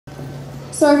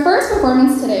So our first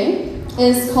performance today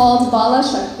is called Bala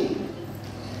Sakthi.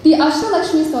 The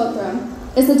Ashtalakshmi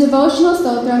Stotram is a devotional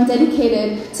stotram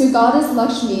dedicated to Goddess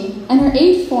Lakshmi and her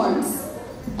 8 forms,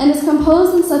 and is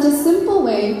composed in such a simple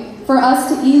way for us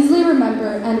to easily remember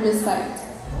and recite.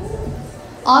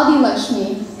 Adi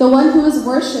Lakshmi, the one who is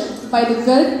worshipped by the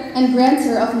good and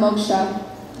grantor of moksha.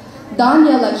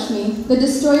 Danya Lakshmi, the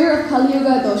destroyer of Kali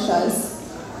Yuga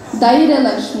doshas. Daira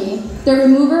Lakshmi, the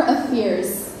remover of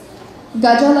fears.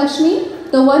 Gaja Lakshmi,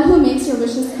 the one who makes your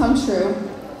wishes come true.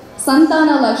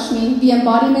 Santana Lakshmi, the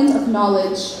embodiment of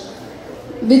knowledge.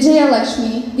 Vijaya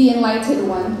Lakshmi, the enlightened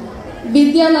one.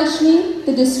 Vidya Lakshmi,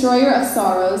 the destroyer of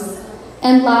sorrows.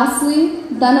 And lastly,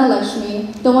 Dana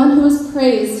Lakshmi, the one who is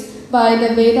praised by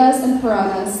the Vedas and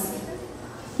Puranas.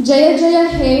 Jaya Jaya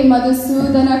He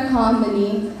Madhusudana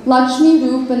Kamini, Lakshmi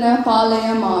Rupana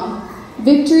Palaya Mam.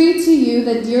 Victory to you,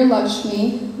 the dear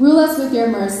Lakshmi, rule us with your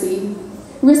mercy.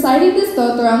 Reciting this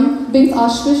stotram brings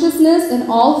auspiciousness in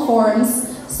all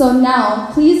forms, so now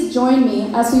please join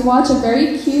me as we watch a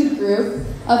very cute group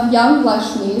of young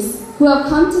Lakshmis who have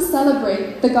come to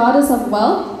celebrate the goddess of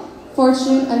wealth,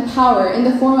 fortune, and power in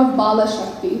the form of Bala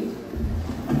Sakthi.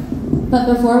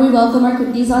 But before we welcome our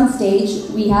Kutis on stage,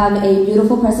 we have a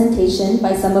beautiful presentation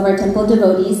by some of our temple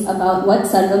devotees about what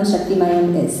Sarvam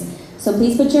Shaktimayam is. So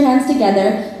please put your hands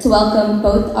together to welcome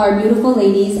both our beautiful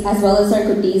ladies as well as our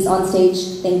Kutis on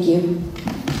stage. Thank you.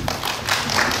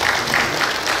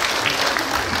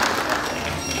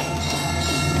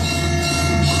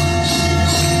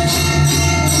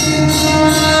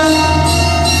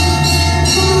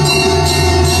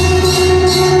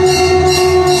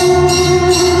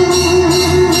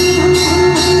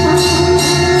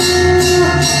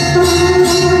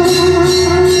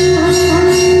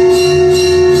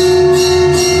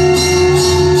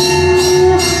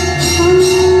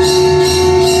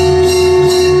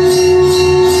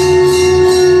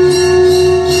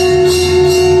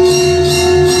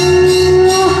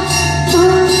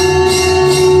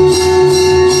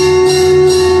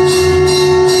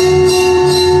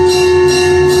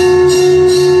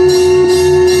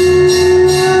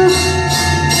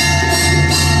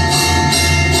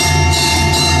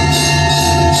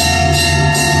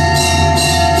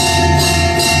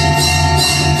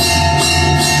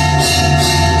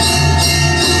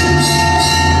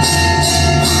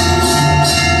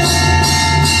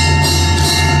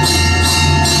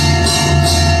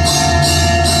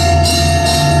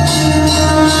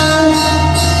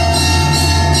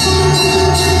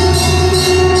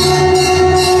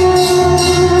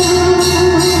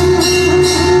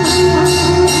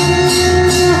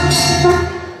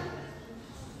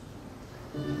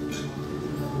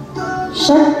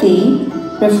 Shakti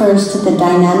refers to the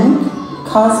dynamic,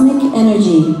 cosmic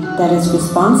energy that is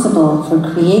responsible for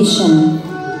creation,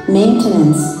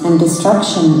 maintenance, and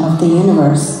destruction of the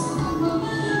universe.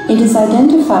 It is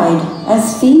identified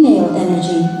as female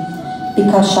energy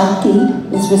because Shakti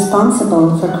is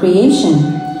responsible for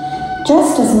creation,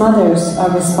 just as mothers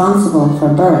are responsible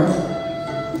for birth.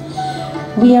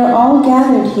 We are all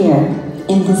gathered here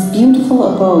in this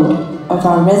beautiful abode of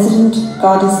our resident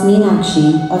goddess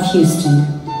Meenakshi of Houston.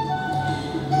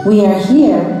 We are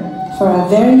here for a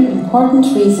very important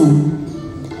reason,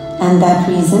 and that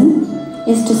reason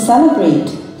is to celebrate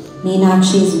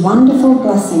Meenakshi's wonderful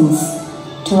blessings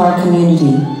to our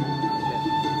community.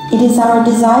 It is our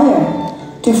desire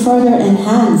to further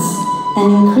enhance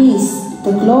and increase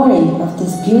the glory of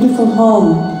this beautiful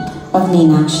home of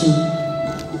Meenakshi.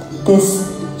 This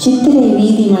Chittire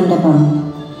Veedi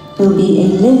Mandapam will be a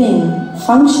living,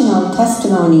 functional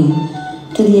testimony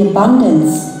to the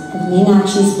abundance of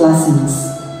Meenakshi's blessings.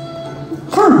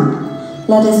 Come,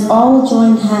 let us all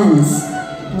join hands,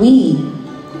 we,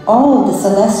 all the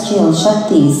celestial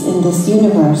Shaktis in this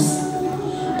universe.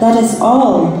 Let us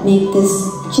all make this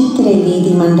Chittire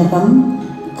Veedi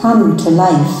Mandapam come to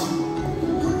life.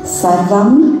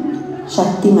 Sarvam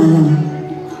Shaktimayam.